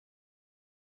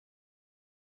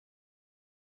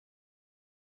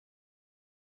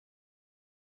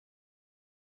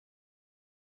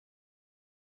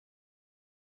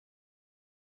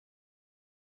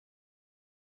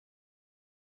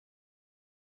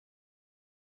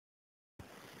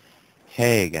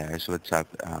Hey guys, what's up?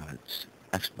 It's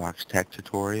Xbox Tech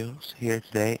Tutorials here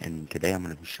today, and today I'm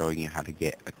going to be showing you how to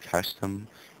get a custom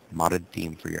modded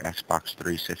theme for your Xbox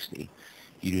 360.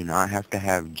 You do not have to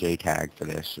have JTAG for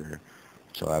this or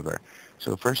whatsoever.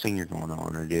 So the first thing you're going to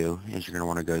want to do is you're going to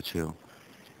want to go to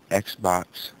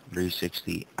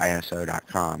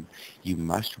Xbox360ISO.com. You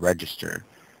must register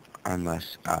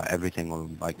unless everything will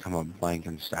come up blank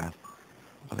and stuff.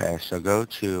 Okay, so go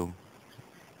to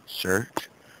search,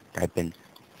 type in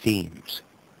themes.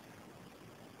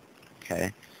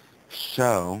 Okay,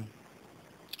 so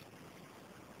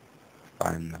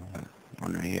find the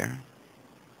one right here.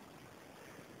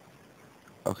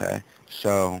 Okay,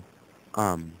 so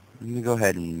let me go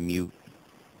ahead and mute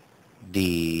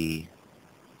the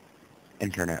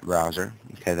internet browser.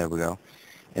 Okay, there we go.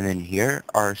 And then here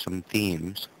are some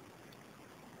themes.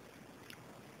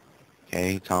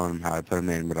 Okay, telling them how I put them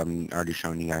in, but I'm already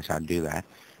showing you guys how to do that.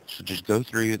 So just go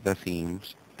through the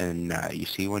themes, and you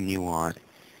see one you want,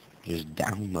 just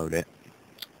download it,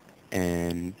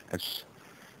 and that's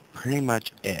pretty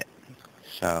much it.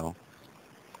 So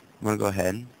I'm gonna go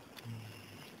ahead.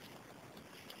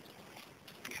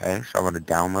 Okay, so I'm gonna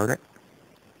download it.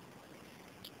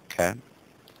 Okay.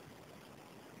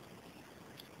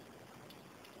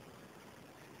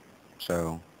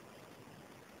 So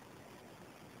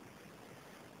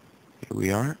here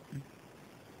we are.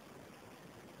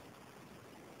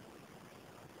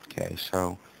 Okay,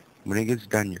 so when it gets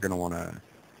done, you're going to want to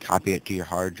copy it to your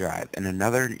hard drive. And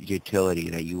another utility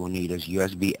that you will need is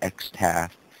USB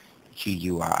XTAF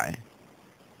GUI.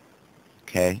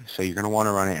 Okay, so you're going to want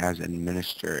to run it as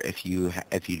administrator if you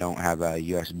don't have a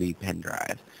USB pen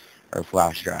drive or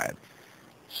flash drive.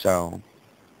 So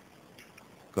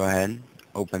go ahead,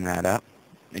 open that up,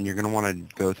 and you're going to want to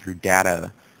go through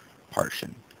data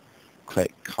partition.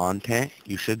 Click content.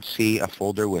 You should see a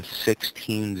folder with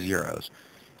 16 zeros.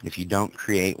 If you don't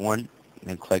create one,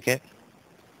 then click it,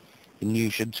 and you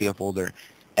should see a folder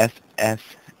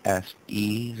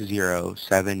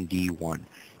FFFE07D1.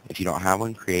 If you don't have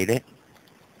one, create it.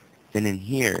 Then in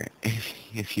here,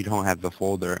 if you don't have the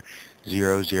folder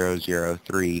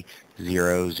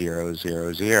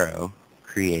 00030000,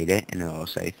 create it, and it will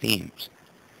say themes.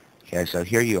 Okay, so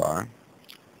here you are.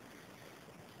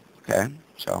 Okay,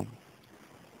 so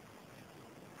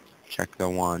check the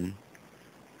one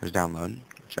that's download.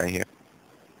 It's right here.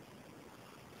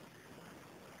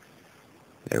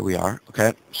 There we are.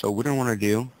 Okay, so what I want to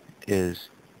do is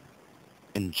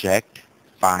inject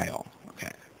file.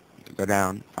 Okay, go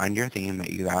down, find your theme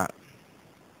that you got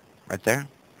right there.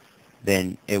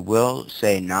 Then it will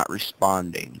say not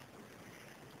responding.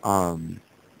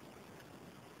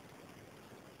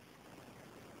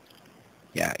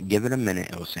 Yeah, give it a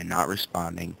minute. It will say not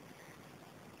responding.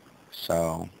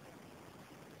 So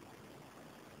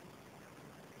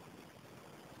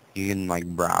you can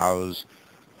browse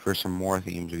for some more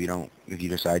themes if you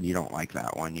decide you don't like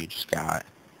that one you just got.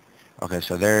 Okay,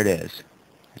 so there it is.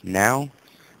 Now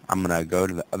I'm gonna go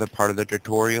to the other part of the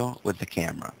tutorial with the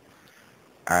camera.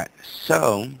 Alright,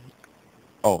 so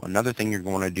another thing you're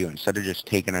going to do, instead of just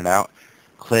taking it out,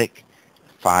 click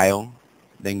File,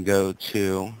 then go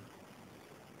to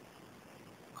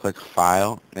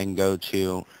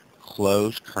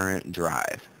Close Current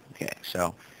Drive. Okay,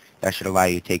 so that should allow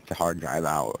you to take the hard drive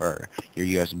out or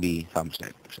your USB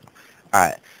thumbstick. So,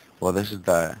 alright, well this is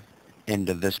the end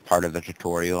of this part of the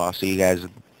tutorial. I'll see you guys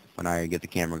when I get the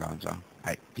camera going, so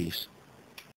alright, peace.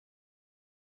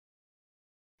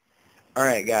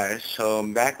 Alright guys, so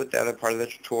I'm back with the other part of the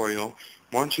tutorial.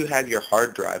 Once you have your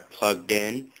hard drive plugged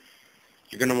in,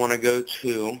 you're going to want to go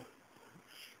to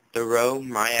the row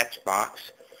My Xbox,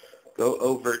 go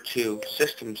over to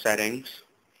System Settings,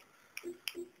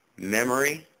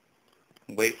 Memory,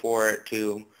 wait for it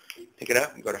to pick it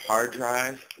up, go to Hard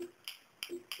Drive.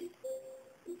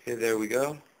 Okay, there we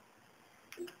go.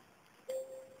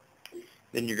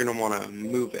 Then you're going to want to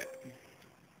move it.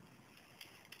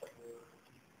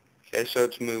 Okay, so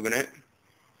it's moving it.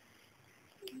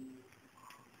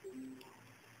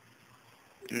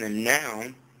 And then now,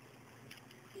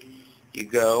 you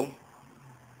go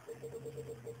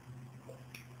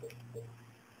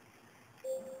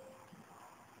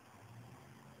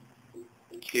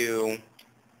to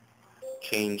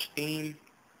Change Theme.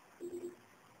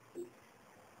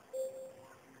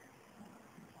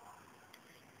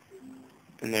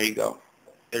 And there you go.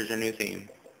 There's your new theme.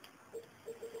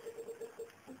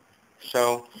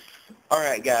 So,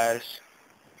 alright guys.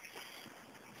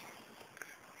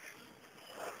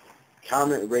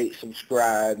 Comment, rate,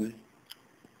 subscribe.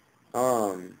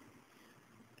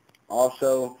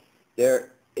 Also,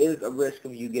 there is a risk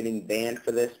of you getting banned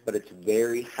for this, but it's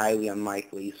very highly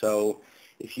unlikely. So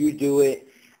if you do it,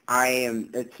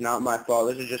 it's not my fault.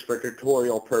 This is just for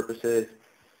tutorial purposes.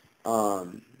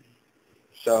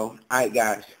 So, alright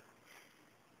guys.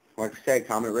 Like I said,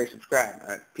 comment, rate, subscribe.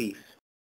 Alright, peace.